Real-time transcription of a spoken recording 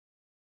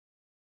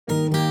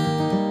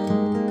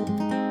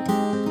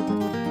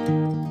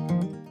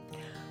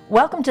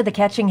Welcome to the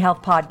Catching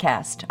Health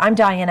Podcast. I'm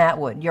Diane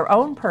Atwood, your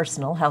own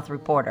personal health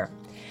reporter.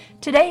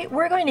 Today,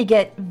 we're going to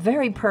get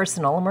very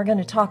personal and we're going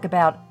to talk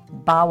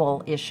about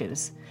bowel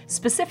issues,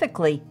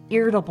 specifically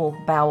irritable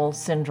bowel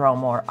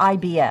syndrome or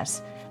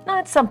IBS.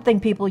 Not something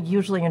people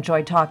usually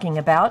enjoy talking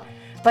about,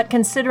 but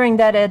considering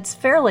that it's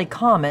fairly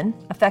common,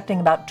 affecting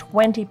about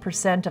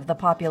 20% of the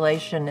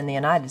population in the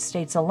United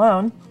States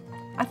alone,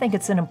 I think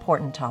it's an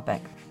important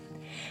topic.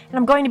 And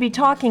I'm going to be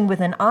talking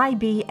with an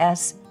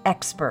IBS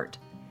expert,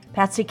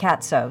 Patsy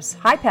Katsos.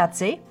 Hi,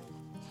 Patsy.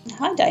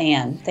 Hi,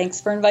 Diane.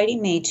 Thanks for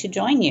inviting me to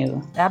join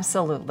you.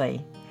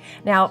 Absolutely.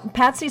 Now,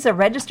 Patsy's a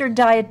registered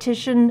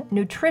dietitian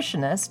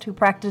nutritionist who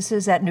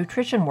practices at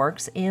Nutrition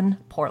Works in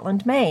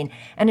Portland, Maine.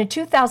 And in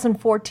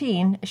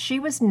 2014, she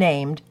was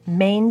named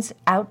Maine's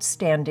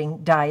Outstanding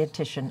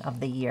Dietitian of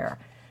the Year.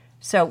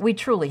 So we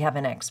truly have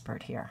an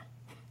expert here.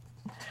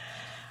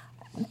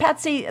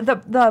 Patsy,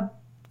 the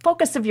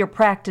focus of your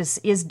practice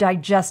is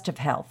digestive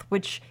health,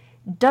 which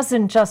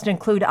doesn't just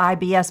include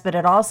IBS, but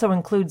it also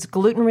includes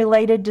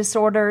gluten-related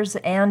disorders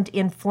and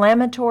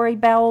inflammatory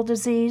bowel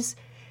disease.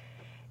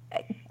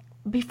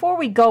 Before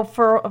we go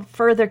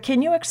further,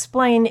 can you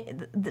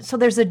explain, so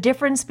there's a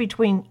difference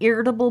between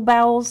irritable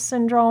bowel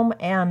syndrome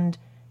and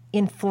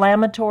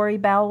inflammatory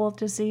bowel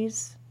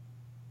disease?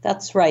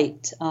 That's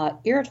right.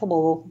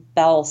 Irritable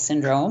bowel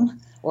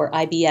syndrome, or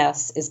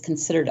IBS, is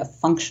considered a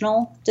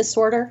functional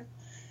disorder.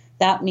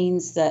 That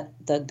means that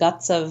the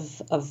guts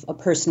of a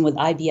person with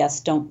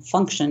IBS don't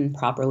function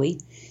properly,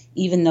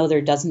 even though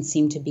there doesn't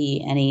seem to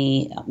be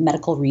any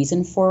medical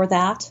reason for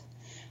that.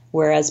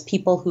 Whereas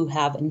people who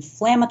have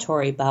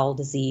inflammatory bowel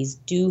disease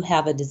do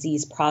have a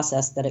disease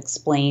process that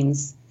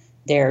explains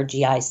their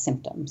GI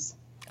symptoms.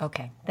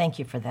 Okay, thank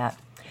you for that.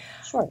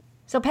 Sure.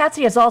 So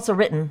Patsy has also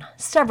written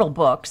several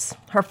books.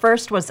 Her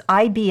first was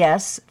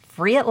IBS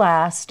Free at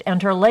Last,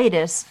 and her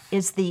latest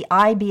is the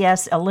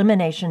IBS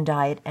Elimination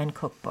Diet and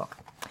Cookbook.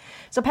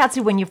 So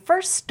Patsy, when you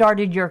first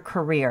started your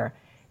career,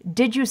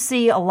 did you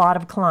see a lot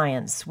of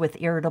clients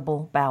with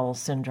irritable bowel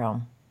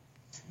syndrome?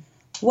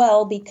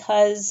 Well,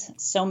 because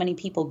so many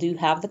people do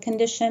have the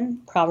condition,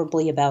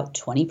 probably about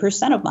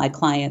 20% of my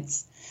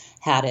clients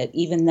had it,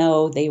 even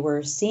though they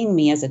were seeing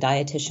me as a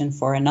dietitian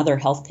for another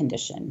health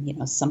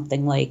condition,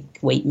 something like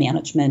weight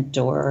management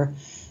or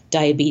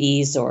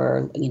diabetes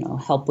or,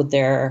 help with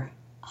their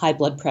high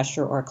blood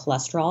pressure or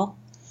cholesterol.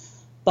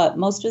 But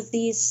most of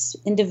these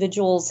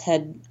individuals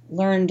had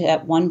learned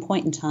at one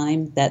point in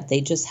time that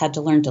they just had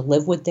to learn to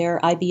live with their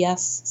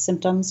IBS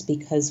symptoms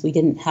because we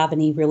didn't have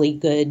any really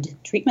good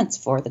treatments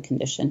for the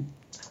condition.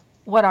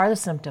 What are the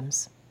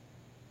symptoms?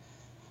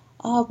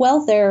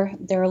 Well,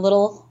 they're a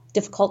little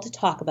difficult to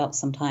talk about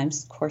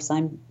sometimes. Of course,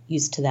 I'm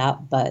used to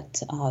that,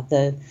 but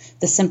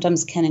the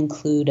symptoms can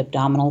include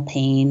abdominal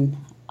pain,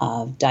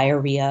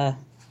 diarrhea,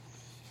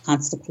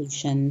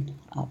 constipation,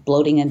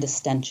 bloating and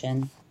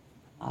distension.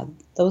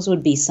 Those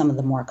would be some of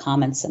the more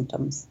common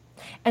symptoms.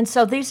 And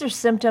so these are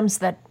symptoms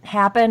that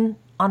happen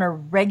on a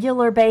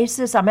regular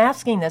basis? I'm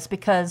asking this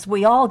because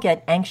we all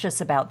get anxious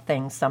about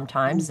things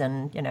sometimes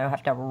and,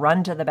 have to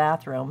run to the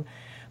bathroom.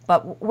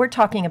 But we're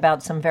talking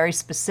about some very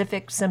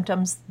specific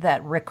symptoms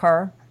that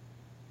recur.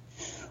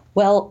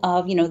 Well,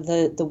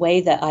 the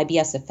way that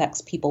IBS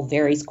affects people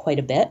varies quite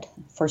a bit.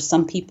 For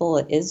some people,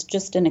 it is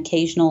just an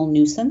occasional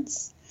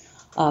nuisance.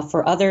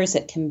 For others,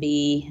 it can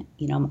be,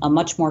 a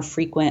much more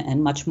frequent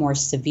and much more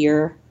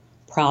severe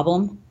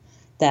problem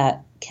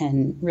that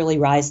can really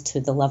rise to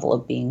the level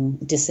of being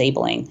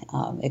disabling.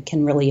 It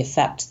can really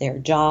affect their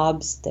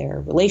jobs,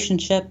 their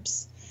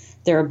relationships,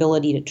 their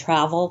ability to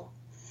travel,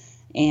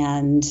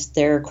 and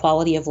their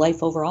quality of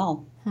life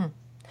overall.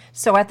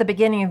 So at the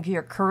beginning of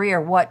your career,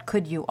 what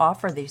could you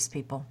offer these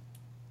people?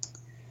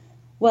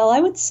 Well,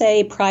 I would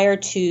say prior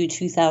to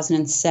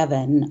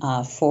 2007,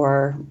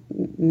 for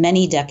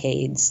many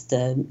decades,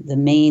 the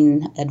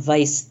main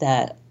advice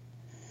that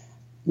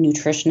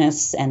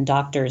nutritionists and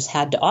doctors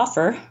had to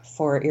offer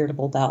for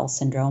irritable bowel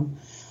syndrome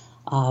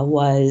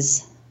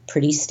was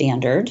pretty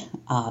standard.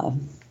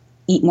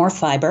 Eat more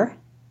fiber,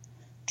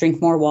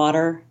 drink more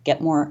water,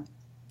 get more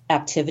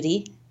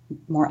activity,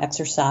 more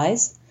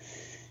exercise.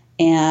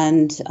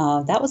 And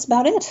that was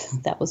about it.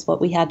 That was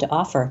what we had to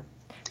offer.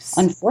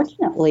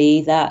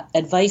 Unfortunately, that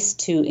advice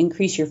to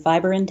increase your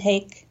fiber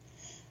intake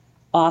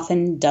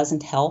often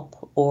doesn't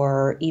help,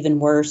 or even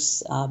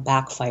worse,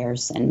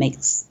 backfires and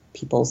makes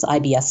people's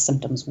IBS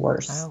symptoms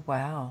worse. Oh,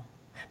 wow.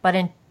 But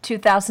in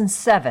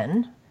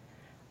 2007,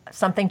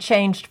 something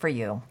changed for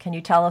you. Can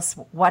you tell us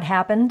what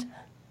happened?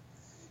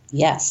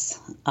 Yes.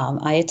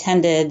 I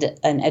attended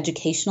an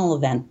educational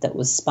event that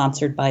was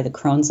sponsored by the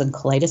Crohn's and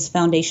Colitis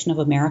Foundation of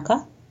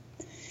America.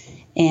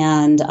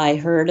 And I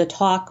heard a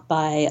talk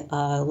by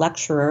a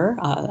lecturer,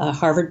 a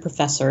Harvard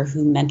professor,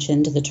 who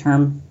mentioned the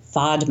term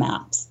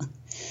FODMAPs.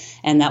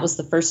 And that was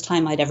the first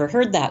time I'd ever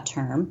heard that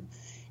term.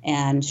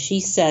 And she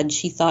said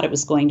she thought it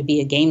was going to be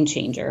a game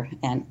changer.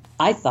 And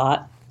I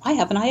thought, why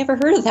haven't I ever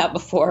heard of that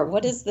before?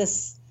 What is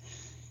this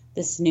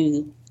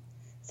new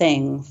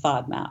thing,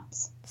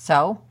 FODMAPs?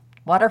 So,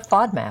 what are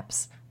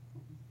FODMAPs?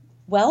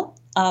 Well,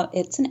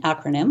 It's an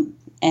acronym,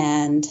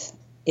 and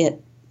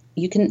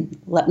you can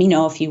let me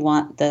know if you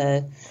want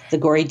the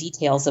gory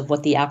details of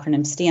what the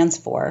acronym stands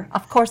for.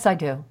 Of course I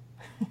do.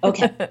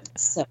 Okay,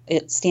 so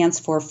it stands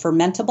for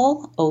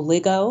fermentable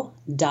oligo,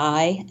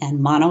 di, and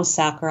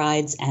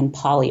monosaccharides and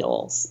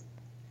polyols.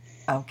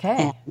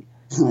 Okay.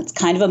 And it's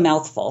kind of a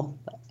mouthful.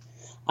 But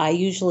I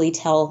usually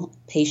tell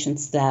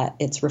patients that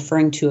it's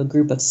referring to a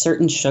group of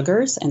certain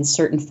sugars and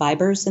certain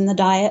fibers in the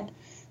diet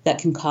that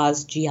can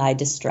cause GI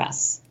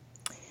distress.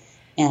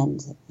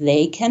 And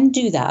they can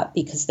do that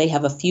because they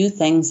have a few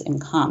things in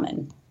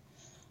common.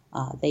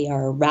 They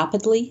are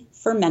rapidly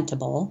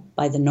fermentable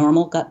by the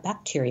normal gut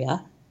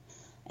bacteria,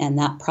 and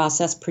that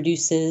process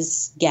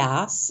produces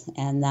gas,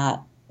 and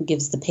that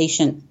gives the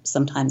patient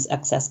sometimes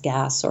excess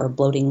gas or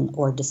bloating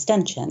or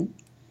distension.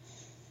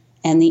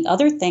 And the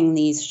other thing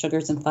these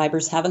sugars and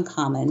fibers have in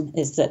common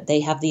is that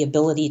they have the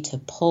ability to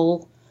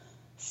pull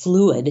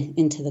fluid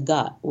into the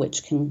gut,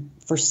 which can,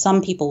 for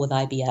some people with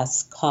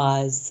IBS,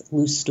 cause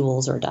loose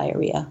stools or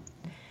diarrhea.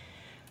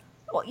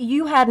 Well,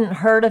 you hadn't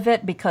heard of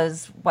it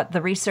because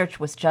the research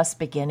was just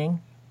beginning?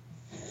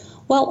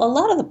 Well, a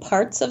lot of the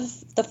parts of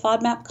the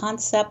FODMAP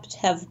concept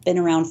have been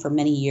around for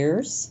many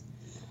years.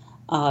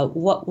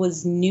 What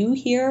was new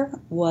here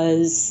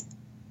was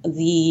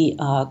the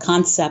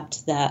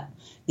concept that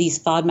these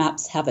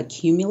FODMAPs have a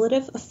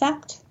cumulative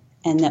effect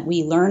and that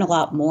we learn a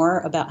lot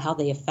more about how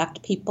they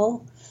affect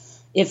people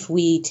if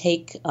we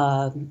take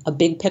a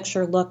big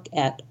picture look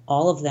at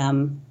all of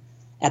them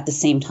at the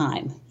same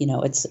time. You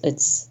know,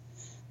 it's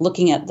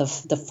looking at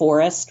the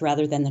forest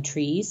rather than the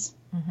trees.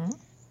 Mm-hmm.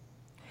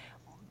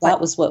 That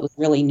was what was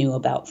really new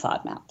about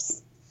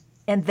FODMAPs.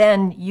 And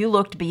then you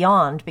looked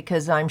beyond,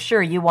 because I'm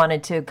sure you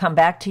wanted to come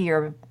back to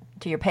your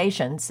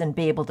patients and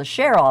be able to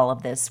share all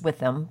of this with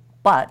them,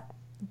 but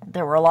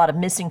there were a lot of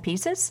missing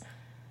pieces?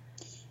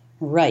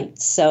 Right.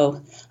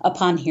 So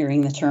upon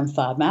hearing the term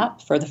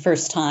FODMAP for the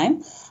first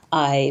time,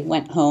 I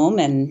went home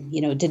and,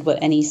 did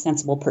what any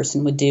sensible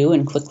person would do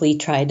and quickly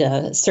tried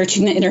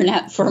searching the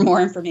internet for more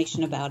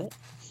information about it.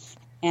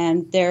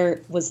 And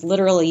there was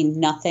literally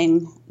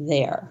nothing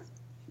there.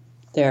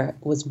 There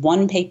was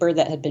one paper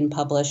that had been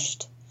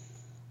published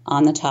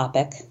on the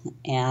topic,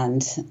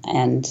 and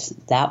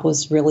that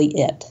was really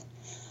it.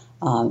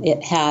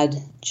 It had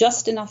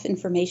just enough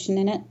information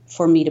in it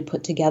for me to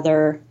put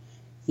together,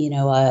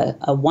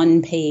 a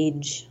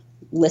one-page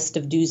list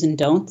of do's and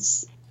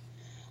don'ts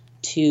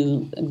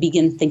to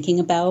begin thinking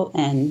about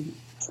and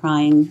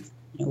trying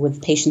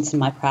with patients in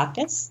my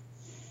practice.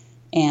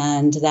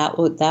 And that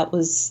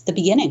was the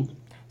beginning.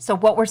 So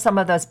what were some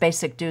of those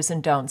basic do's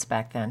and don'ts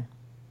back then?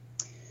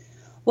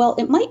 Well,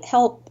 it might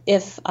help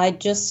if I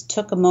just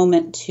took a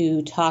moment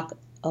to talk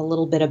a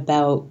little bit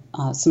about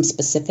some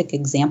specific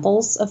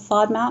examples of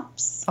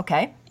FODMAPs.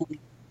 Okay.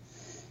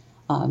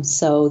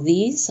 So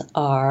these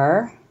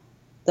are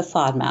the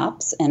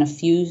FODMAPs and a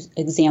few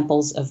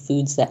examples of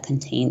foods that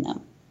contain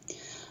them.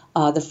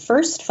 The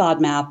first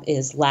FODMAP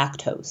is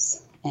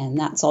lactose, and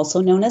that's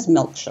also known as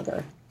milk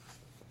sugar.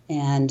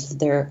 And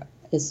there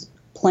is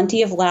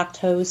plenty of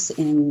lactose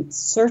in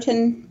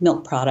certain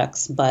milk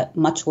products, but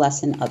much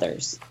less in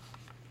others.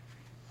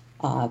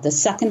 The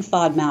second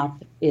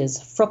FODMAP is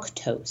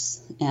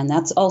fructose, and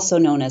that's also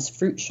known as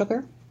fruit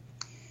sugar.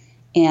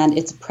 And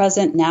it's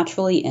present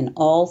naturally in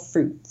all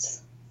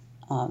fruits,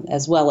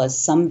 as well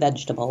as some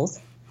vegetables.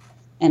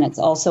 And it's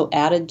also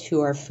added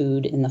to our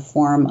food in the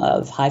form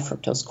of high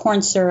fructose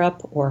corn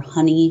syrup or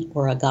honey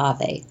or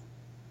agave.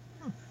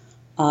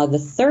 The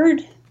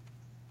third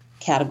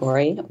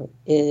category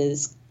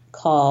is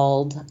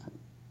called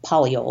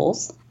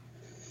polyols.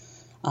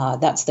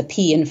 That's the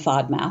P in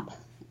FODMAP.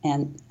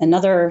 And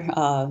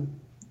another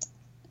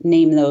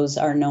name those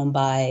are known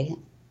by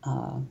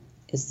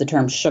is the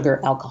term sugar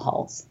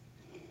alcohols.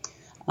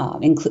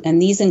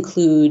 And these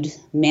include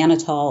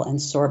mannitol and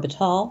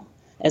sorbitol,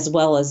 as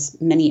well as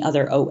many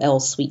other OL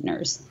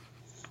sweeteners,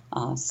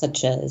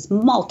 such as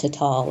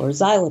maltitol or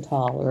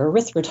xylitol or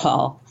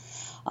erythritol.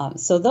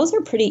 So those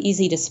are pretty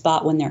easy to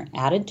spot when they're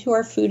added to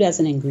our food as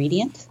an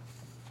ingredient,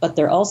 but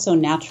they're also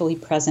naturally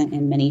present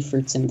in many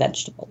fruits and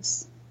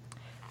vegetables.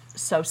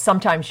 So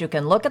sometimes you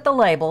can look at the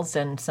labels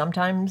and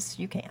sometimes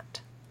you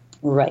can't.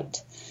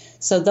 Right.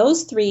 So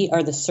those three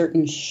are the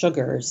certain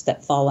sugars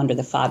that fall under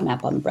the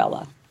FODMAP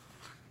umbrella.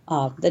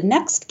 The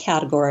next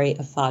category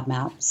of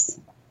FODMAPs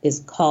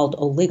is called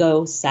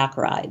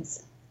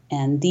oligosaccharides,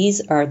 and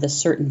these are the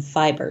certain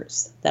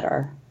fibers that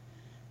are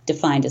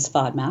defined as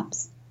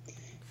FODMAPs,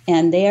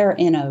 and they are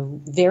in a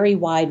very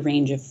wide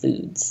range of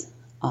foods.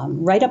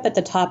 Right up at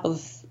the top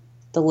of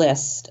the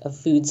list of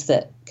foods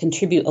that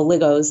contribute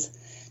oligos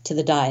to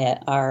the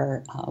diet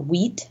are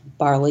wheat,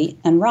 barley,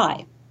 and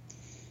rye.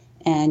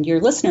 And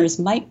your listeners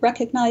might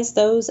recognize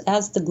those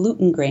as the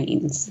gluten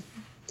grains.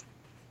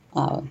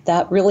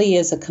 That really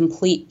is a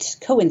complete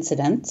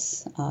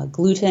coincidence.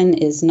 Gluten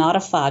is not a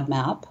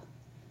FODMAP,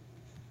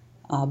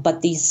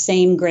 but these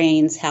same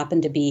grains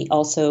happen to be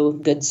also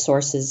good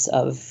sources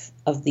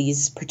of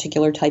these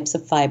particular types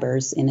of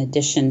fibers in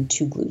addition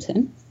to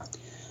gluten.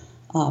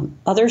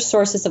 Other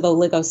sources of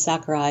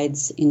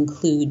oligosaccharides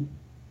include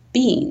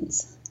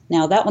beans.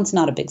 Now, that one's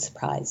not a big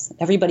surprise.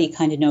 Everybody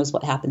kind of knows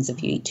what happens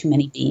if you eat too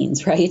many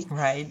beans, right?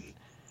 Right.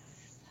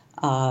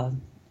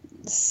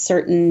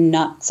 Certain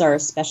nuts are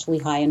especially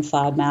high in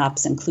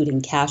FODMAPs,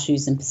 including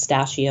cashews and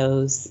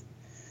pistachios.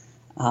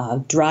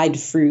 Dried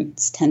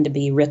fruits tend to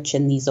be rich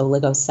in these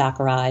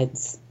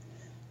oligosaccharides.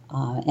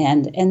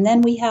 And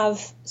then we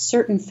have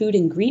certain food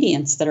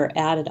ingredients that are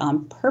added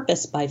on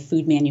purpose by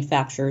food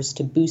manufacturers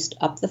to boost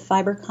up the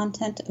fiber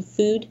content of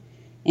food,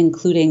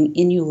 including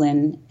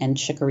inulin and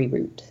chicory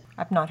root.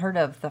 I've not heard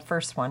of the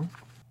first one.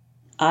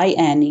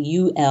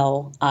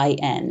 Inulin,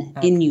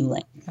 Okay.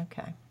 inulin.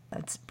 Okay.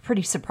 That's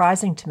pretty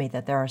surprising to me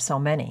that there are so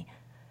many.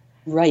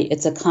 Right.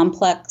 It's a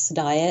complex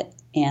diet,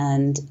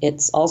 and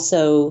it's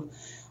also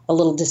a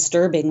little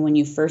disturbing when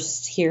you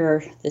first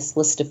hear this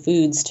list of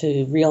foods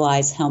to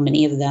realize how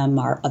many of them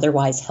are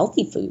otherwise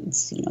healthy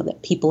foods,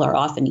 that people are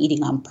often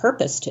eating on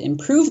purpose to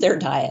improve their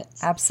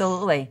diets.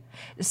 Absolutely.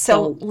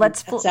 So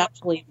that's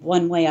actually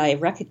one way I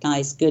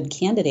recognize good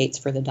candidates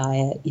for the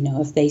diet.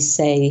 If they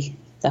say,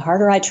 the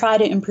harder I try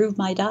to improve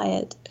my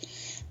diet,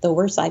 the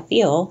worse I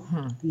feel,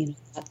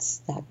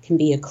 that can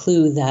be a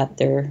clue that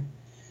they're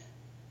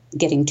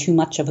getting too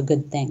much of a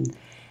good thing.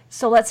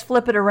 So let's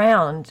flip it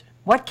around.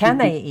 What can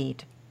they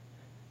eat?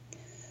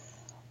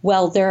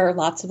 Well, there are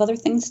lots of other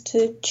things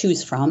to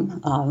choose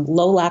from.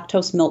 Low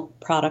lactose milk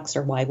products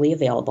are widely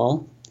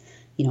available.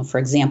 For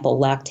example,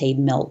 Lactaid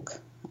milk.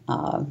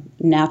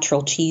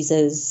 Natural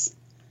cheeses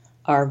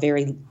are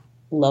very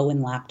low in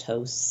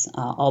lactose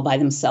all by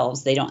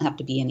themselves. They don't have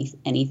to be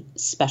any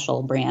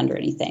special brand or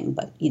anything,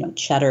 but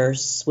cheddar,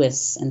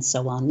 Swiss, and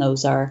so on.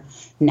 Those are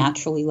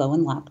naturally low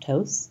in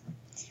lactose.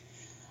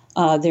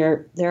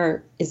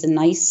 There is a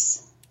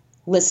nice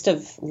list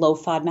of low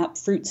FODMAP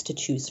fruits to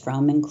choose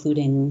from,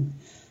 including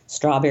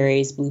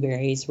strawberries,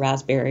 blueberries,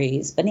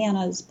 raspberries,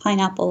 bananas,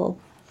 pineapple,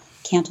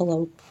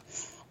 cantaloupe.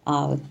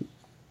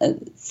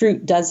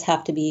 Fruit does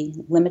have to be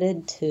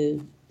limited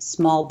to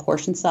small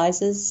portion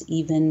sizes,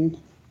 even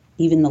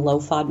the low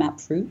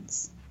FODMAP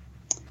fruits.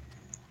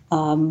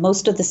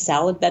 Most of the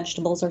salad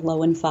vegetables are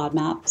low in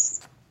FODMAPs.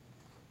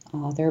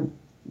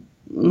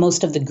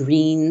 Most of the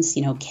greens,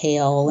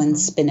 kale and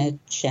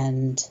spinach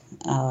and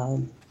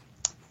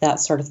that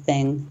sort of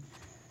thing.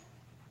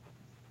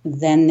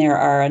 Then there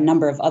are a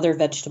number of other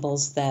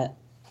vegetables that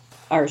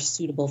are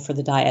suitable for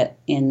the diet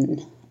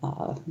in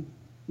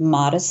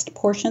modest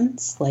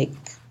portions, like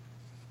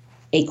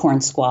acorn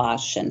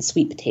squash and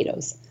sweet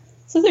potatoes.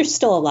 So there's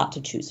still a lot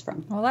to choose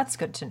from. Well, that's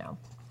good to know.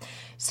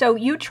 So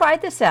you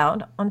tried this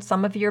out on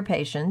some of your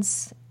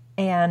patients,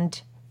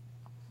 and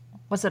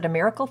was it a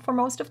miracle for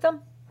most of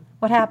them?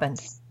 What happened?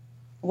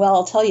 Well,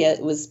 I'll tell you,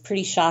 it was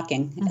pretty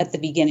shocking at the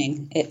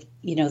beginning.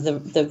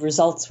 The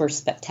results were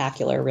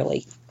spectacular,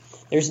 really.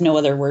 There's no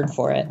other word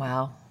for it.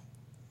 Wow.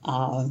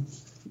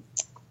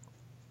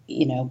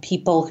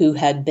 People who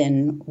had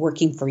been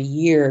working for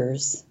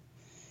years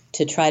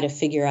to try to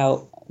figure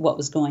out what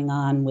was going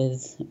on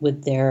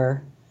with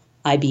their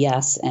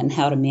IBS and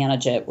how to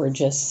manage it were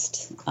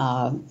just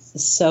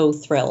so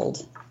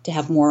thrilled to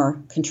have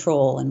more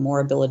control and more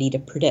ability to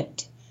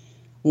predict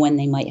when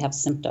they might have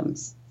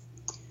symptoms.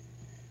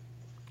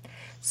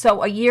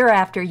 So a year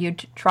after you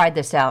tried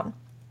this out,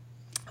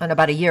 and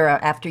about a year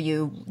after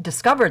you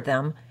discovered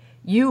them,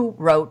 you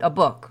wrote a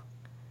book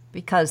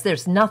because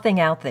there's nothing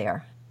out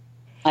there.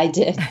 I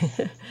did.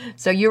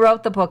 So you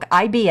wrote the book,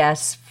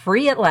 IBS,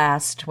 Free at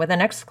Last, with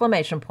an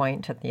exclamation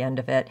point at the end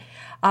of it.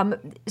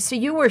 So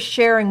you were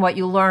sharing what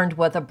you learned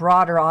with a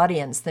broader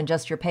audience than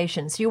just your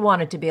patients. You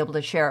wanted to be able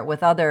to share it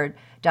with other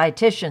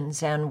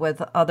dietitians and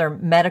with other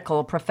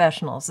medical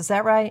professionals. Is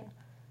that right?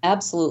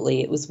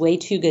 Absolutely. It was way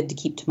too good to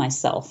keep to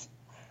myself.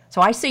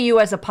 So I see you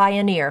as a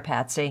pioneer,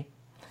 Patsy.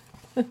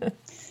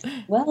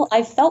 Well,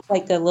 I felt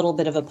like a little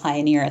bit of a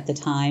pioneer at the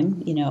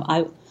time.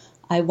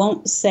 I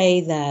won't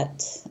say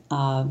that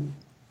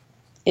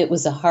it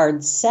was a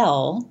hard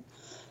sell,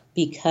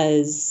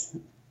 because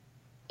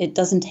it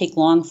doesn't take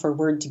long for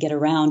word to get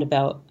around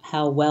about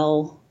how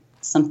well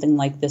something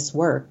like this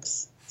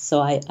works.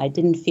 So I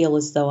didn't feel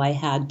as though I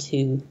had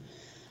to,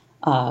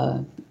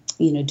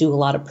 do a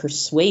lot of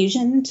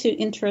persuasion to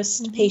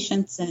interest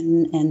patients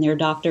and their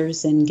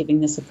doctors in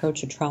giving this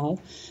approach a try.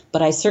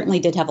 But I certainly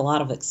did have a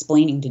lot of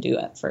explaining to do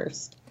at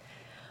first.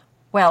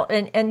 Well,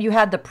 and you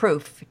had the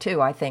proof,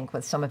 too, I think,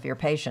 with some of your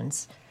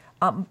patients.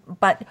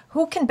 But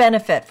who can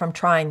benefit from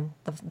trying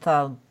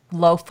the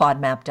low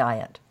FODMAP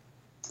diet?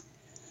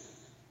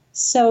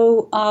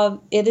 So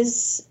it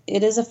is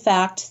a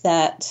fact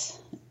that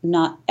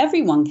not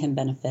everyone can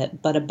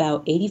benefit, but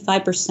about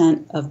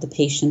 85% of the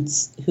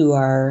patients who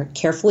are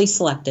carefully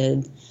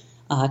selected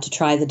to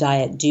try the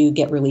diet do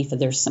get relief of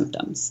their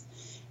symptoms.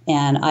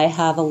 And I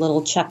have a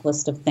little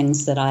checklist of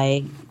things that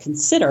I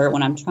consider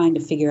when I'm trying to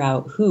figure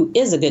out who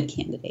is a good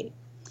candidate.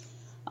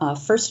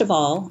 First of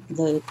all,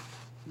 the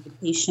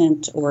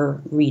patient or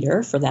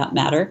reader, for that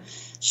matter,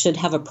 should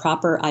have a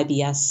proper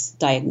IBS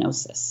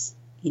diagnosis.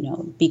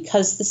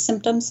 Because the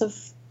symptoms of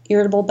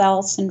irritable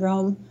bowel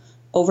syndrome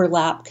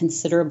overlap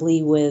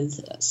considerably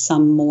with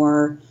some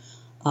more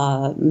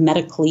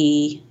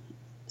medically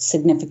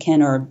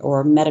significant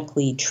or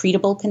medically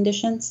treatable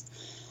conditions.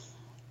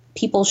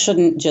 People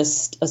shouldn't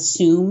just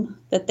assume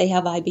that they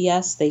have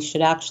IBS. They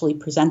should actually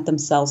present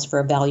themselves for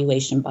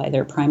evaluation by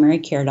their primary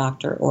care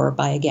doctor or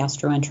by a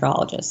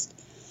gastroenterologist.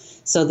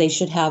 So they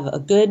should have a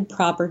good,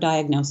 proper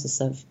diagnosis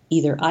of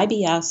either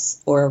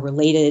IBS or a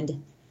related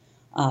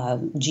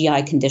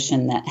GI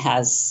condition that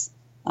has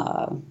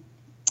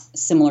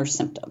similar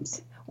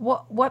symptoms.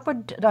 What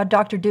would a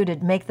doctor do to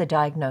make the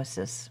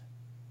diagnosis?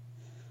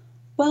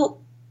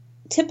 Well,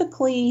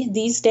 typically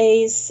these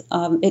days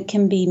it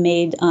can be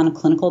made on a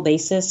clinical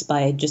basis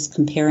by just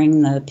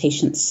comparing the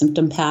patient's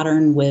symptom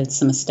pattern with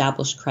some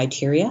established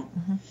criteria.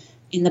 Mm-hmm.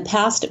 In the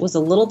past, it was a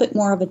little bit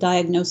more of a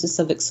diagnosis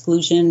of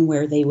exclusion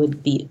where they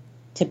would be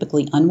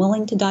typically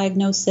unwilling to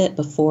diagnose it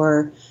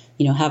before,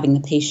 having the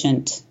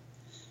patient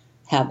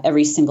have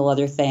every single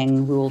other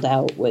thing ruled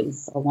out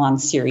with a long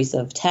series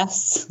of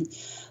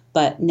tests.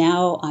 But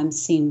now I'm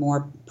seeing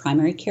more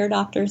primary care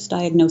doctors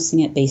diagnosing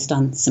it based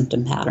on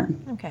symptom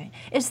pattern. Okay.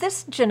 Is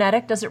this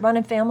genetic? Does it run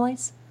in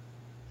families?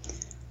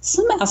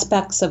 Some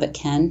aspects of it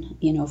can.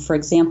 For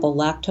example,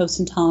 lactose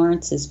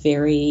intolerance is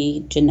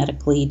very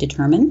genetically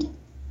determined.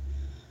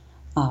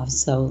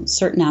 So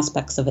certain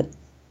aspects of it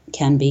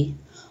can be.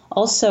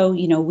 Also,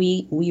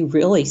 we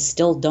really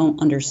still don't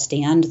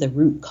understand the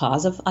root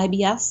cause of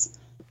IBS.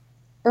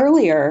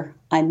 Earlier,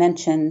 I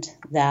mentioned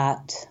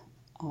that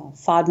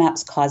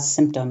FODMAPs cause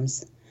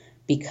symptoms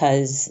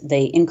because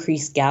they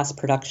increase gas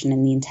production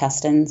in the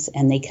intestines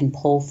and they can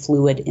pull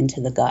fluid into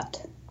the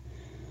gut.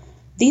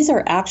 These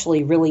are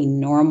actually really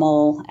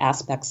normal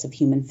aspects of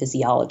human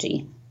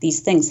physiology. These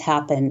things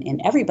happen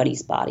in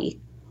everybody's body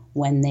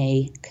when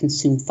they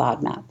consume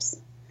FODMAPs.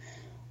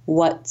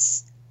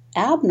 What's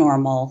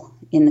abnormal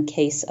in the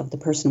case of the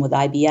person with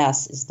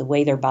IBS is the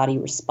way their body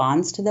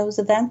responds to those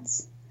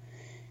events.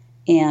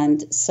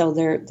 And so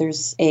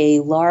there's a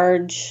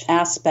large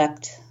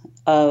aspect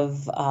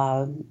of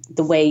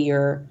the way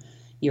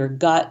your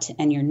gut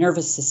and your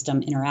nervous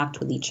system interact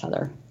with each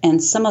other.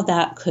 And some of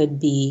that could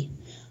be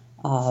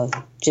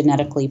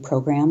genetically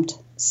programmed.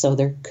 So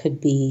there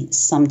could be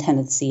some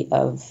tendency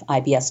of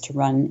IBS to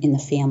run in the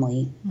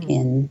family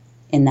in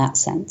that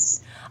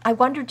sense. I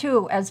wonder,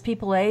 too, as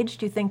people age,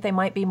 do you think they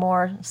might be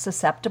more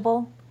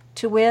susceptible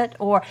to it?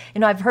 Or,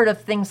 I've heard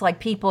of things like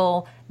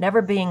people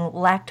never being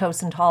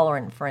lactose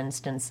intolerant, for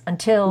instance,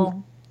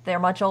 until they're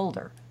much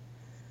older.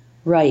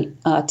 Right.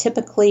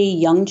 Typically,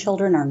 young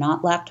children are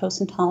not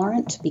lactose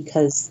intolerant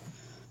because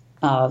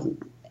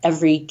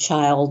every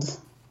child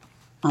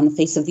on the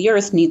face of the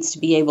earth needs to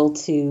be able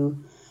to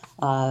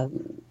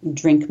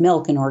drink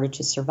milk in order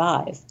to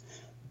survive.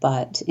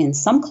 But in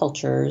some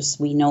cultures,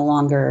 we no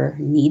longer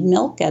need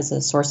milk as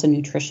a source of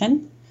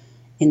nutrition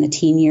in the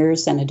teen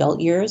years and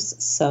adult years.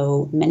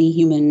 So many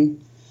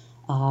human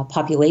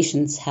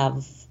populations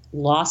have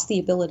lost the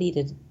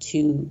ability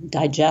to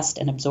digest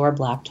and absorb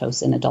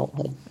lactose in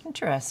adulthood.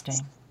 Interesting.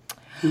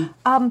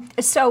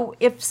 So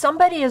if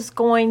somebody has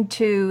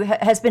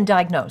been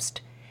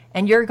diagnosed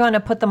and you're going to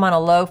put them on a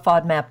low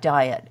FODMAP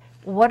diet,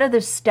 what are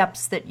the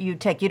steps that you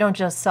take? You don't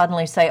just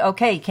suddenly say,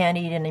 okay, you can't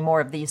eat any more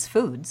of these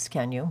foods,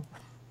 can you?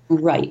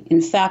 Right.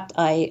 In fact,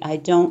 I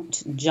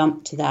don't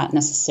jump to that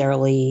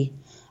necessarily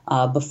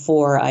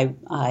before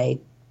I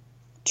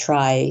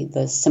try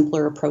the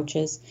simpler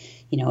approaches.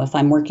 If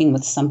I'm working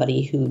with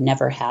somebody who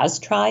never has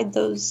tried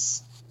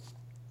those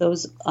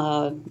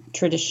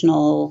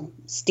traditional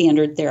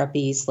standard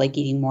therapies like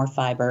eating more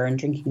fiber and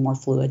drinking more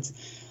fluids,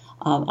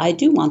 I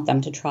do want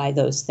them to try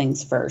those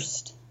things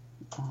first.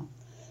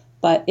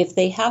 But if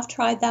they have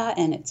tried that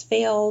and it's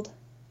failed,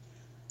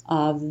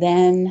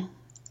 then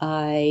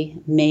I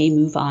may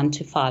move on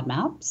to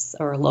FODMAPs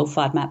or a low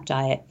FODMAP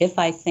diet if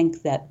I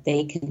think that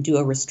they can do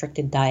a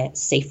restricted diet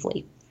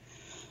safely.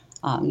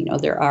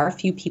 There are a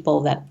few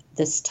people that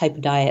this type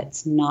of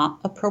diet's not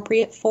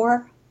appropriate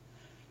for.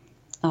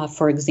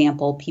 For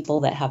example, people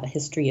that have a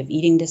history of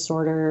eating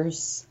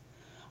disorders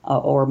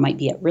or might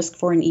be at risk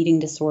for an eating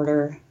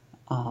disorder,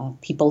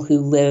 people who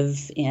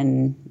live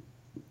in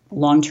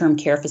long-term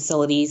care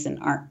facilities and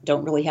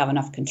don't really have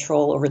enough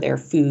control over their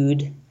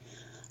food.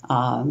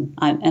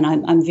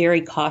 I'm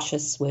very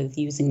cautious with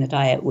using the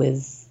diet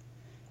with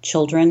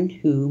children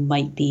who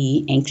might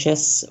be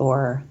anxious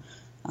or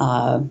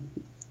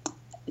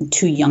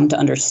too young to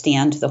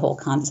understand the whole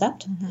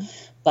concept. Mm-hmm.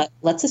 But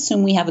let's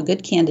assume we have a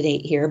good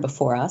candidate here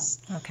before us.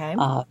 Okay.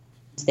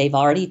 They've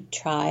already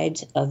tried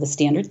the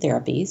standard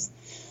therapies.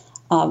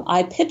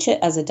 I pitch it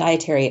as a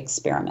dietary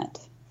experiment.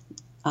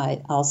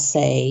 I'll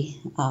say,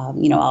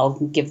 I'll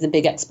give the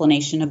big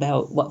explanation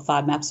about what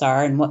FODMAPs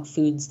are and what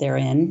foods they're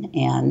in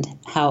and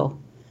how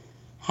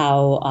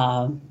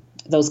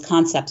those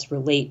concepts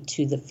relate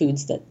to the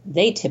foods that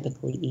they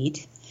typically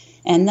eat.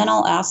 And then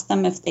I'll ask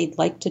them if they'd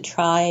like to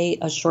try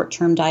a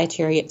short-term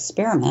dietary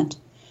experiment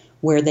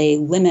where they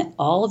limit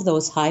all of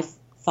those high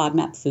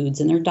FODMAP foods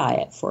in their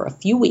diet for a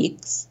few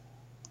weeks.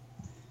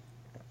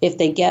 If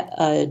they get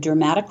a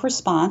dramatic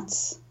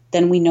response,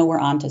 then we know we're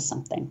onto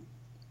something.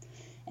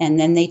 And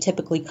then they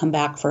typically come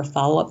back for a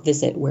follow-up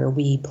visit where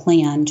we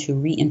plan to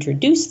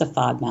reintroduce the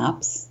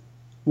FODMAPs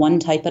one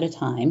type at a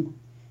time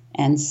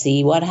and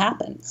see what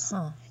happens.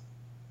 Huh.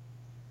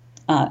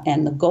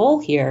 And the goal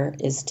here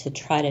is to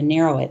try to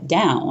narrow it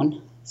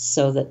down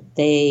so that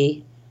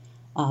they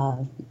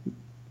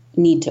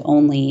need to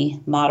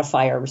only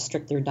modify or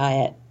restrict their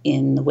diet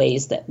in the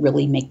ways that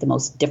really make the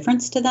most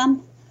difference to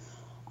them.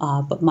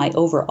 But my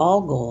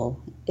overall goal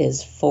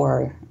is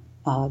for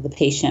the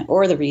patient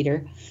or the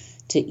reader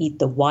to eat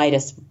the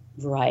widest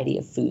variety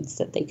of foods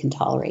that they can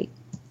tolerate.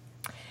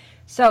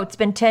 So it's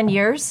been 10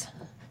 years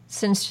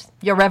since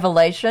your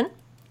revelation.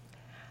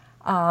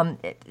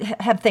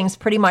 Have things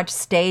pretty much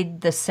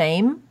stayed the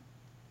same?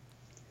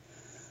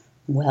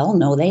 Well,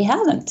 no, they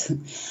haven't.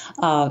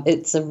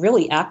 It's a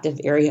really active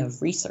area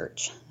of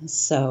research.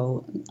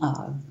 So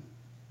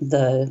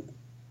the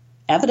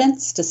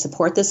evidence to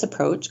support this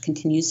approach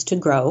continues to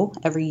grow.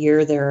 Every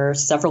year there are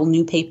several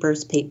new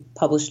papers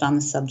published on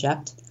the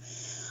subject.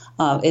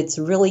 It's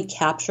really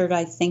captured,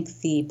 I think,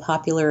 the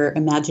popular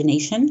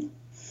imagination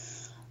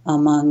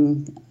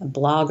among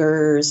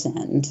bloggers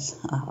and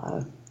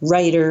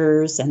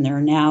writers, and there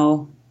are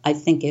now, I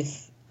think,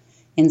 if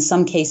in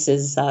some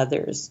cases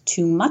there's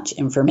too much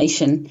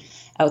information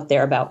out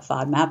there about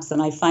FODMAPs,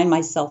 and I find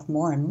myself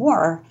more and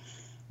more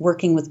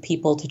working with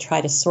people to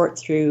try to sort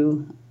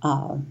through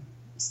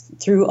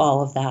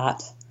all of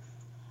that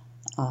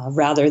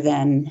rather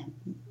than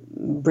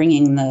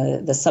bringing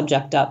the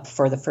subject up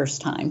for the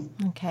first time.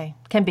 Okay.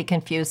 Can be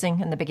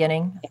confusing in the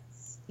beginning.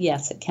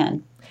 Yes, it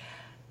can.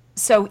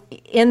 So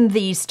in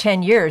these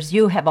 10 years,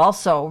 you have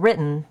also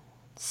written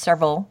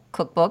several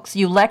cookbooks.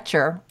 You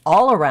lecture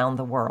all around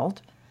the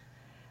world.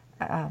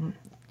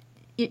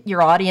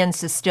 Your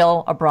audience is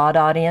still a broad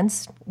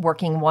audience,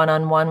 working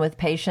one-on-one with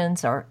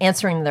patients or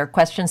answering their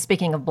questions.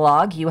 Speaking of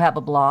blog, you have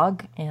a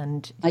blog.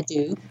 And I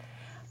do.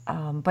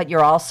 But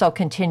you're also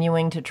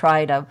continuing to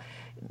try to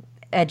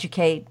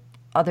educate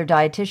other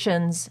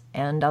dietitians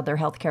and other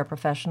healthcare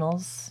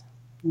professionals.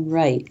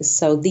 Right.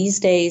 So these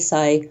days,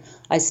 I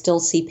still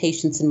see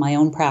patients in my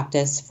own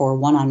practice for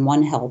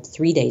one-on-one help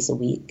 3 days a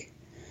week.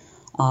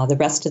 The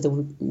rest of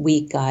the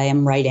week, I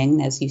am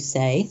writing, as you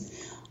say,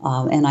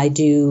 and I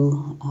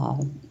do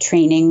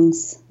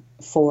trainings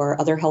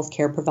for other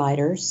healthcare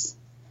providers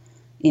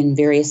in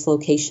various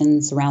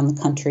locations around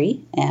the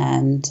country,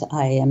 and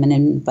I am an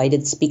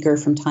invited speaker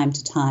from time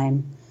to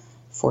time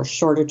for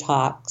shorter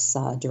talks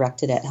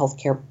directed at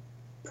healthcare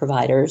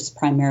providers,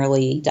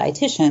 primarily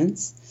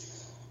dietitians,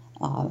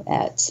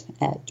 at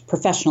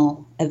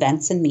professional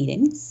events and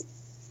meetings.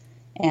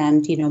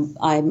 And,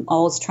 I'm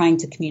always trying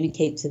to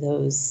communicate to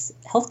those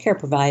healthcare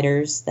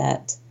providers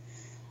that,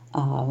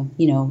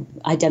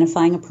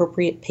 identifying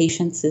appropriate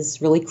patients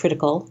is really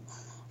critical.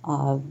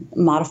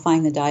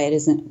 Modifying the diet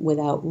isn't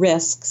without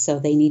risk, so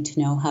they need to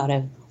know how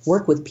to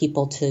work with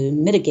people to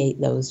mitigate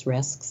those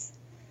risks.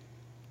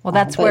 Well,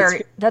 that's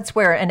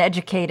where an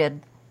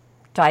educated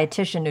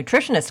dietitian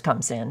nutritionist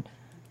comes in.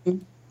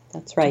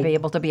 That's right. To be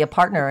able to be a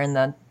partner in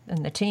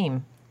the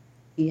team.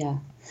 Yeah,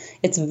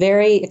 it's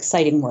very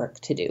exciting work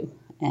to do,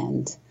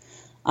 and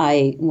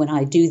when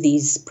I do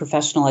these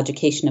professional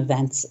education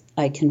events,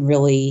 I can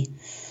really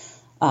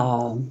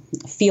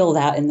feel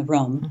that in the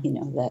room.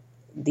 That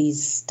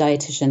these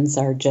dietitians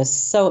are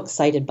just so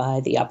excited by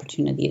the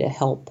opportunity to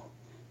help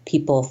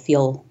people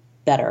feel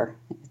better.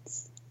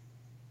 It's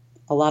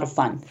a lot of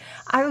fun.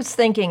 I was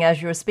thinking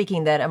as you were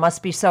speaking that it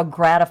must be so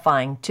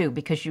gratifying too,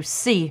 because you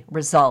see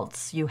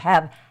results. You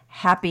have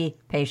happy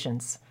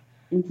patients.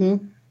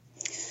 Mm-hmm.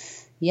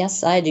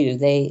 Yes, I do.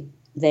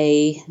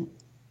 They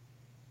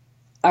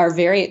are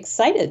very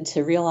excited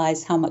to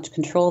realize how much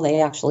control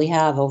they actually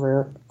have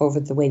over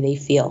the way they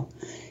feel.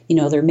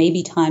 There may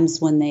be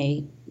times when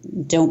they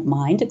don't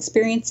mind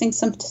experiencing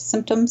some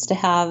symptoms to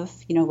have,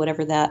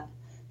 whatever that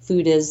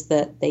food is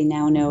that they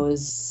now know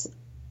is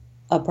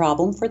a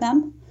problem for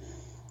them.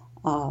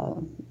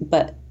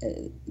 But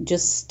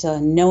just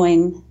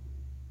knowing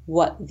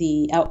what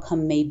the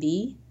outcome may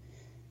be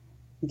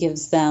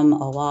gives them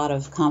a lot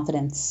of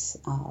confidence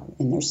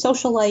in their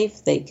social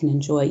life. They can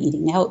enjoy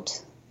eating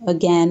out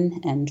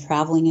again and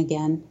traveling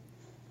again.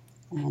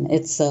 And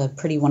it's a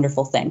pretty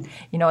wonderful thing.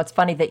 It's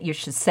funny that you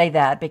should say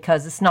that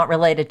because it's not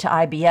related to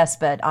IBS,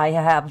 but I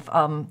have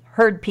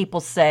heard people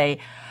say,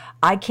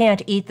 I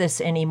can't eat this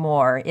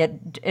anymore.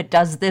 It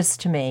does this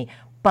to me.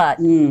 But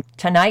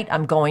tonight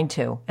I'm going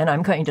to, and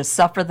I'm going to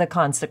suffer the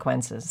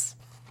consequences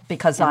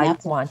because I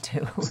want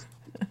to.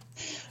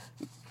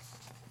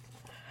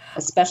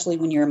 Especially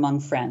when you're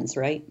among friends,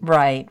 right?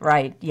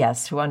 Right.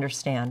 Yes, who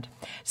understand.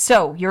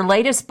 So your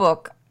latest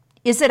book,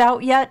 is it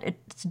out yet?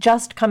 It's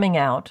just coming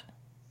out.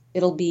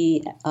 It'll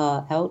be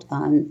out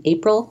on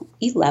April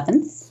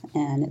 11th,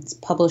 and it's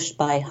published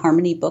by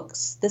Harmony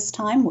Books this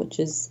time, which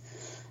is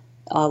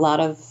a lot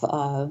of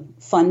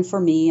fun for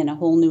me and a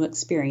whole new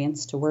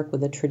experience to work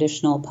with a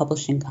traditional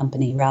publishing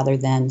company rather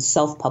than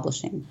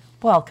self-publishing.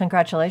 Well,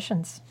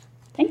 congratulations.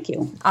 Thank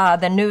you.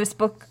 The newest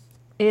book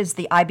is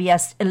the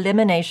IBS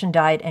Elimination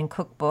Diet and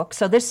Cookbook.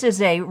 So this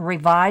is a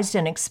revised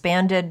and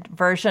expanded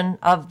version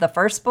of the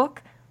first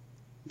book?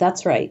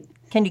 That's right.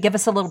 Can you give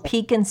us a little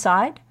peek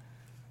inside?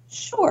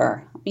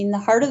 Sure. I mean, the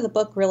heart of the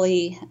book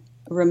really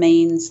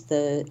remains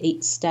the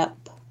 8-step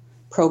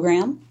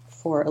program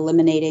for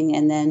eliminating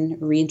and then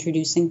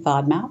reintroducing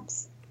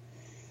FODMAPs.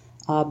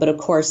 But of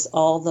course,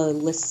 all the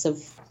lists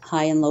of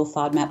high and low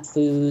FODMAP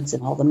foods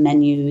and all the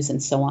menus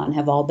and so on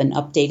have all been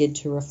updated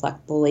to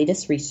reflect the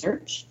latest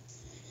research.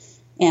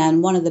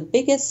 And one of the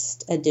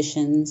biggest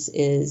additions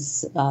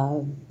is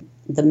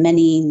the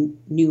many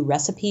new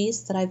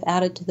recipes that I've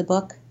added to the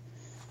book.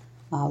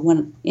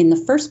 When in the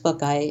first book,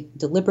 I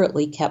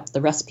deliberately kept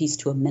the recipes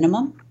to a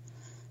minimum,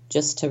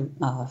 just to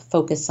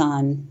focus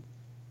on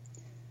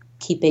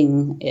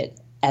keeping it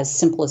as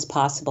simple as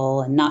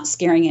possible and not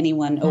scaring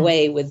anyone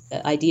away with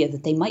the idea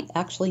that they might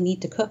actually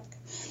need to cook.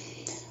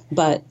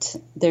 But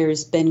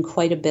there's been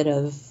quite a bit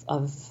of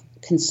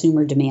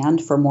consumer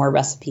demand for more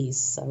recipes.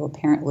 So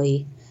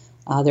apparently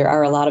there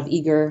are a lot of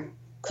eager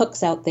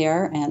cooks out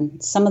there,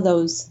 and some of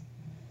those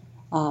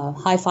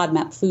high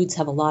FODMAP foods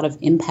have a lot of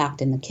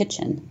impact in the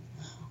kitchen.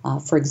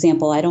 For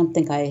example, I don't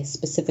think I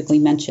specifically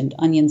mentioned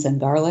onions and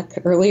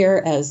garlic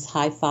earlier as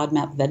high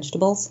FODMAP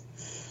vegetables,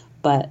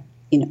 but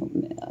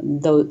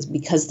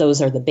because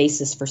those are the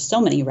basis for so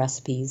many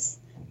recipes,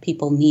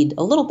 people need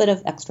a little bit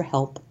of extra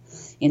help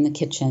in the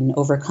kitchen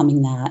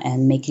overcoming that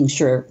and making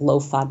sure low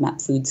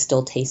FODMAP food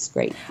still tastes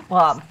great.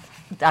 Well,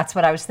 that's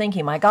what I was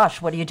thinking. My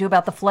gosh, what do you do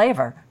about the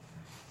flavor?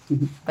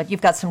 Mm-hmm. But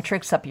you've got some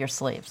tricks up your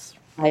sleeves.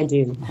 I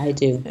do.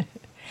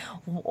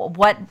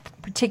 What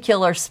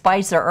particular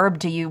spice or herb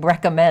do you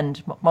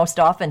recommend most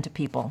often to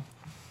people?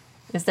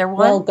 Is there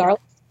one? Well,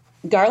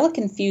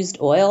 garlic-infused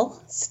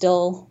oil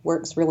still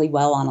works really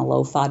well on a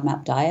low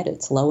FODMAP diet.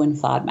 It's low in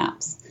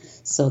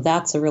FODMAPs. So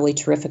that's a really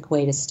terrific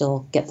way to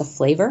still get the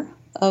flavor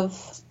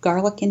of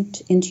garlic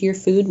into your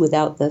food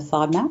without the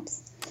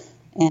FODMAPs.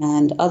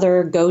 And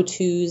other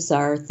go-tos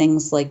are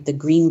things like the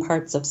green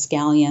parts of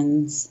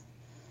scallions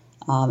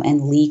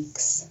and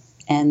leeks.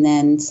 And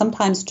then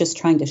sometimes just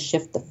trying to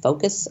shift the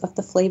focus of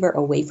the flavor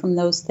away from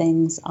those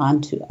things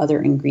onto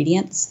other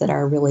ingredients that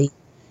are really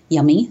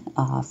yummy.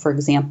 For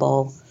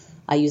example,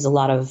 I use a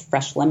lot of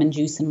fresh lemon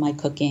juice in my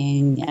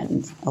cooking,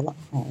 and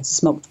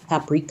smoked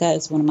paprika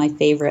is one of my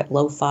favorite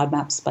low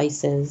FODMAP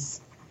spices.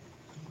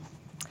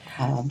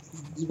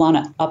 You want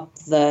to up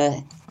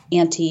the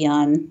ante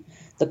on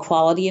the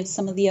quality of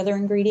some of the other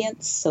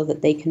ingredients so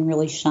that they can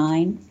really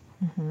shine.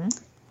 Mm-hmm.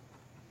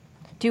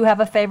 Do you have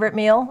a favorite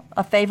meal,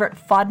 a favorite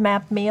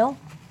FODMAP meal?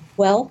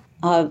 Well,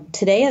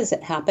 today, as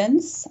it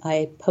happens,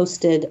 I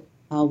posted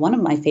one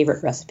of my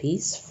favorite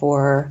recipes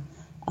for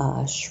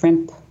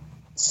shrimp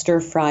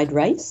stir-fried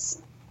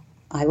rice.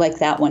 I like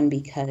that one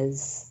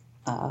because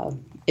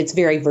it's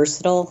very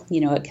versatile.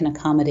 It can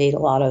accommodate a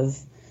lot of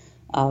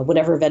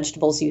whatever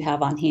vegetables you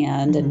have on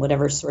hand, mm-hmm. and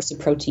whatever source of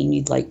protein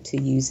you'd like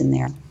to use in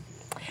there.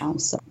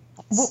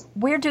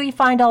 Where do you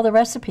find all the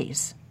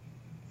recipes?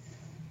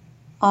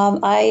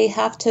 I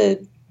have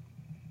to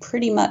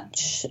pretty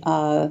much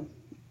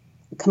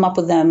come up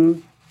with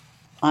them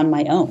on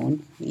my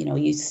own.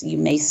 You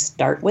may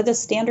start with a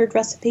standard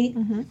recipe,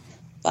 mm-hmm.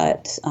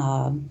 but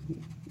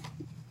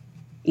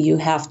you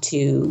have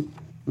to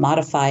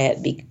modify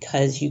it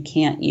because you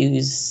can't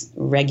use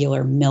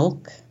regular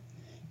milk.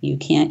 You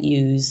can't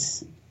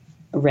use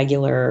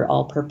regular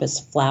all-purpose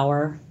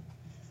flour.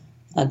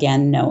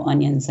 Again, no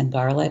onions and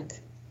garlic.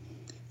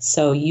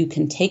 So you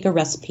can take a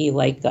recipe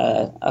like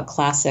a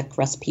classic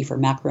recipe for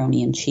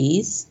macaroni and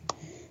cheese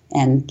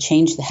and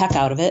change the heck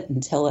out of it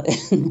until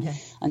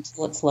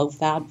it's low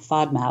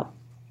FODMAP.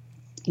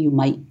 You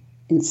might,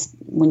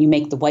 when you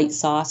make the white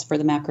sauce for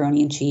the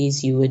macaroni and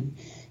cheese, you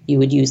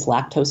would use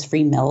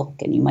lactose-free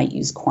milk, and you might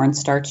use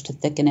cornstarch to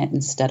thicken it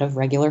instead of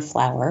regular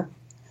flour.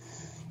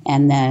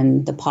 And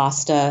then the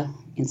pasta,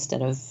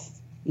 instead of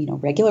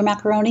regular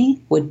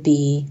macaroni, would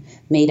be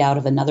made out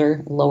of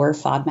another lower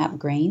FODMAP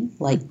grain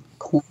like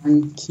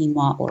corn,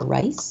 quinoa, or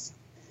rice,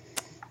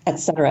 et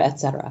cetera, et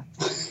cetera.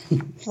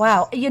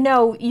 Wow.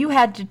 You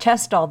had to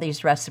test all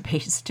these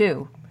recipes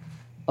too.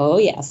 Oh,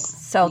 yes.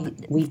 So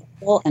we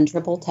double and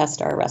triple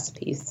test our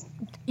recipes.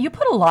 You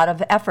put a lot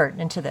of effort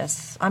into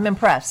this. I'm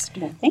impressed.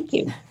 Well, thank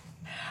you.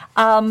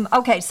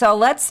 Okay, so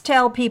let's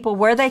tell people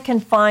where they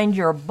can find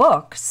your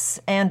books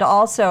and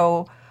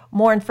also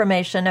more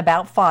information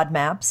about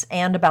FODMAPs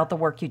and about the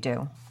work you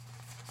do.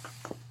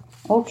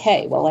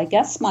 Okay, well, I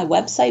guess my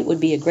website would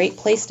be a great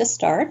place to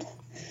start.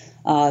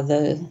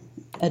 The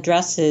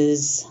address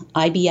is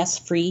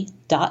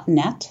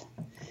ibsfree.net,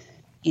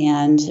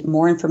 and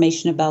more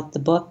information about the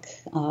book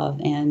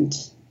and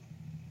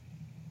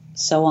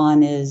so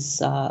on is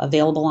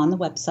available on the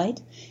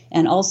website,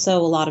 and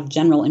also a lot of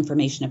general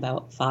information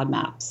about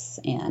FODMAPs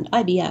and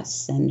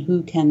IBS and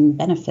who can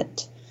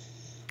benefit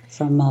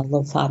from a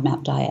low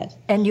FODMAP diet.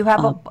 And you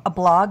have a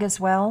blog as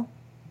well?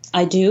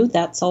 I do.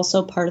 That's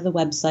also part of the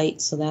website.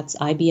 So that's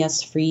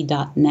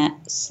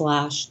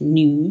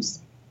ibsfree.net/news.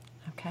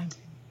 Okay.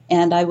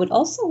 And I would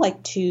also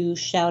like to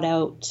shout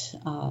out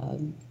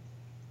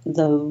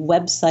the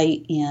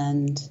website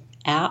and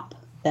app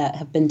that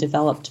have been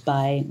developed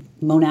by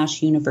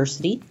Monash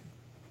University.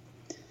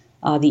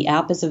 The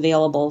app is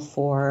available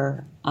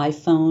for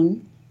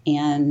iPhone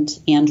and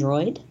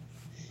Android,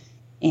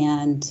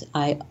 and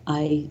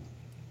I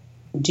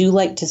do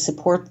like to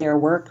support their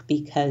work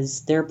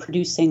because they're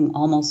producing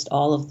almost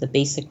all of the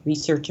basic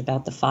research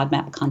about the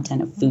FODMAP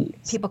content of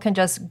foods. People can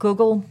just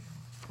Google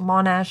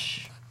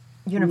Monash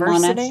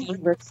University? Monash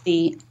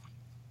University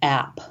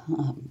app.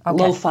 Okay.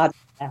 Low FODMAP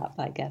app,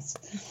 I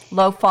guess.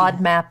 Low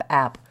FODMAP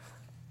app.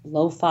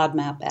 Low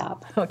FODMAP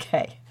app.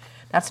 Okay.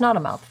 That's not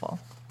a mouthful.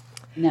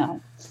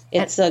 No.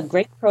 It's a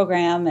great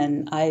program,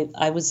 and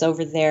I was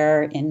over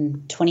there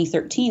in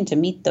 2013 to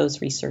meet those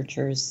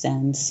researchers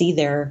and see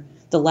the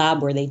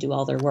lab where they do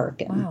all their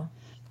work. And,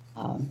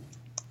 wow.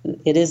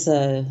 It is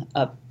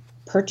a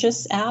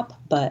purchase app,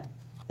 but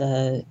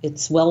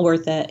it's well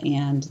worth it,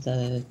 and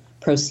the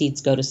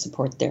proceeds go to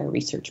support their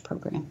research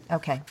program.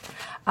 Okay.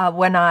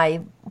 When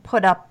I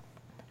put up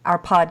our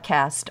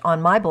podcast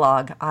on my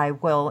blog, I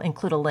will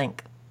include a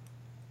link.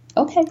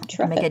 Okay,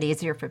 terrific. Make it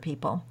easier for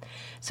people.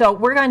 So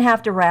we're going to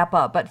have to wrap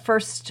up, but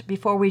first,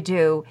 before we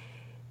do,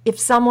 if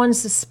someone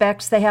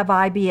suspects they have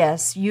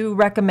IBS, you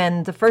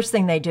recommend the first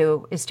thing they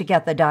do is to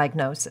get the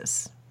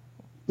diagnosis.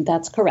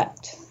 That's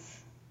correct.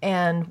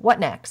 And what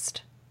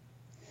next?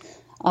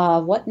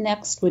 What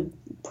next would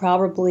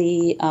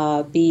probably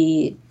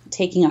be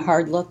taking a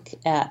hard look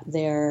at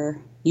their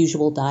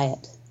usual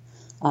diet,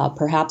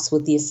 perhaps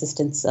with the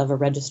assistance of a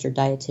registered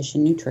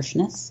dietitian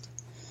nutritionist.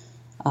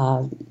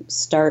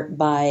 Start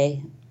by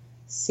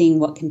seeing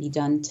what can be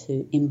done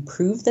to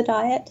improve the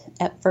diet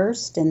at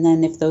first, and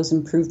then if those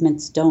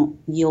improvements don't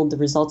yield the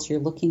results you're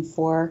looking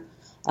for,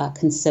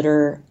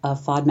 consider a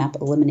FODMAP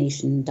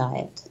elimination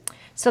diet.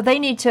 So they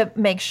need to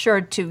make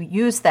sure to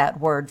use that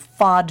word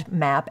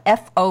FODMAP,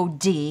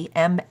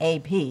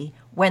 FODMAP,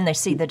 when they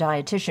see the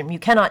dietitian. You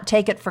cannot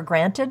take it for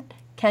granted,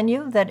 can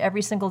you, that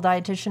every single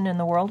dietitian in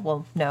the world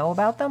will know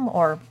about them,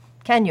 or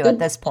can you at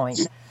this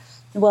point?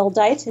 Well,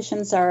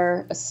 dietitians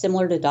are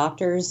similar to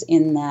doctors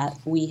in that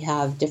we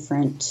have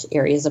different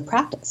areas of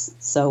practice.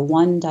 So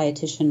one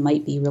dietitian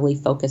might be really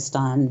focused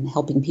on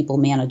helping people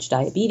manage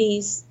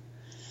diabetes,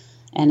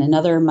 and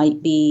another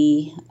might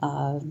be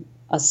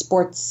a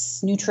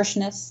sports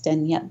nutritionist,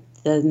 and yet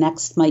the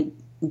next might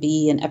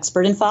be an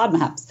expert in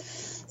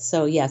FODMAPs.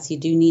 So yes, you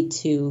do need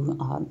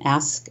to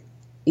ask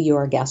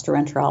your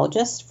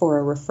gastroenterologist for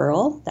a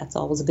referral. That's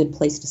always a good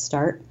place to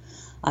start.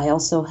 I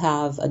also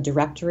have a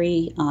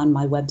directory on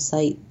my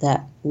website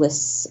that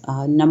lists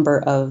a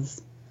number of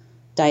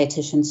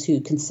dietitians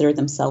who consider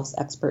themselves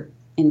expert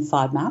in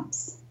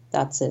FODMAPs.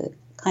 That's a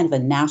kind of a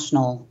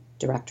national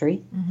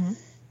directory. Mm-hmm.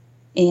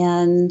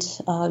 And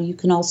you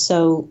can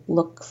also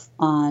look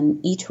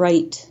on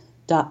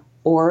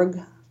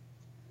eatright.org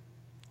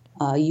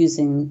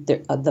using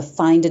the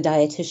Find a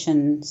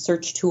Dietitian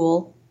search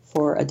tool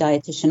for a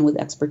dietitian with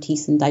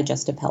expertise in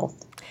digestive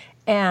health.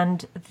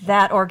 And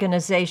that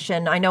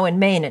organization, I know in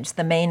Maine, it's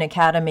the Maine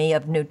Academy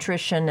of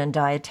Nutrition and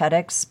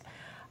Dietetics,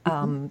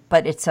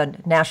 but it's a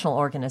national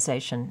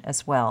organization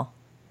as well.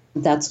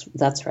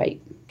 That's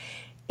right.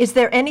 Is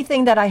there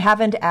anything that I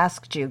haven't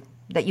asked you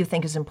that you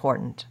think is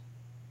important?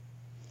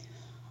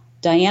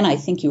 Diane, I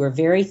think you were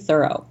very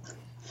thorough.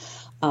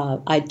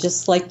 I'd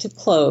just like to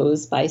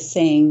close by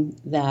saying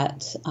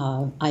that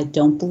I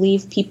don't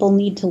believe people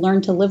need to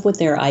learn to live with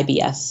their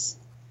IBS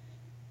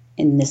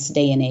in this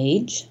day and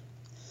age.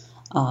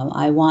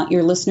 I want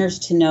your listeners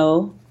to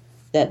know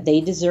that they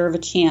deserve a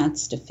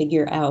chance to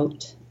figure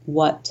out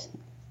what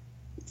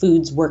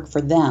foods work for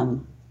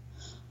them,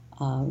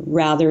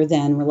 rather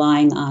than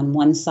relying on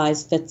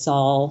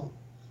one-size-fits-all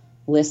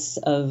lists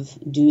of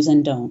do's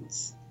and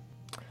don'ts.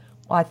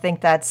 Well, I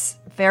think that's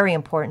very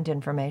important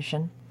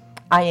information.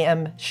 I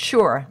am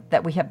sure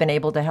that we have been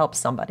able to help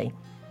somebody.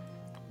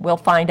 We'll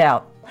find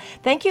out.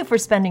 Thank you for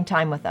spending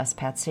time with us,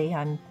 Patsy.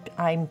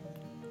 I'm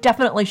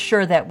definitely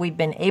sure that we've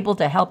been able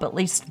to help at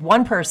least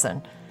one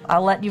person.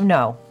 I'll let you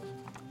know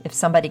if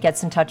somebody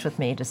gets in touch with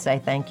me to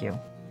say thank you.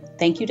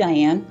 Thank you,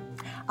 Diane.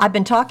 I've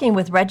been talking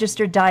with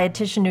registered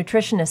dietitian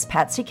nutritionist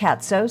Patsy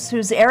Katsos,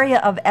 whose area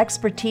of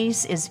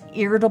expertise is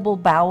irritable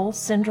bowel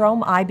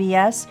syndrome,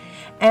 IBS,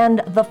 and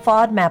the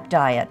FODMAP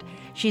diet.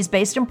 She's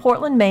based in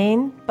Portland,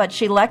 Maine, but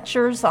she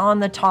lectures on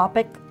the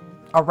topic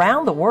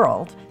around the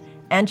world,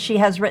 and she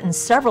has written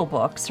several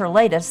books. Her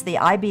latest, The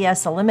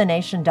IBS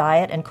Elimination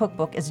Diet and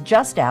Cookbook, is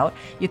just out.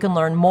 You can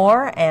learn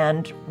more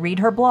and read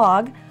her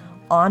blog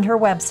on her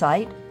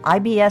website,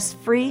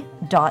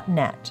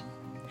 ibsfree.net.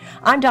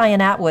 I'm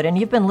Diane Atwood, and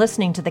you've been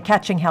listening to the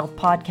Catching Health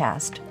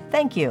podcast.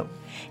 Thank you.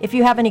 If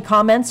you have any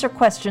comments or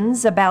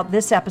questions about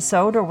this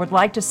episode or would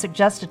like to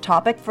suggest a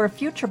topic for a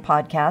future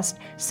podcast,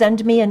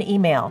 send me an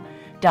email,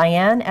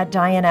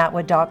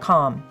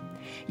 diane@dianeatwood.com.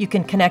 You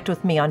can connect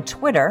with me on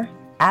Twitter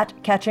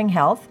 @Catching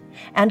Health,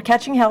 and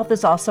Catching Health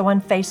is also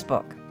on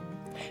Facebook.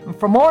 And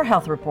for more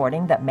health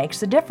reporting that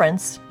makes a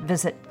difference,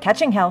 visit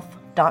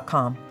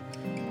catchinghealth.com.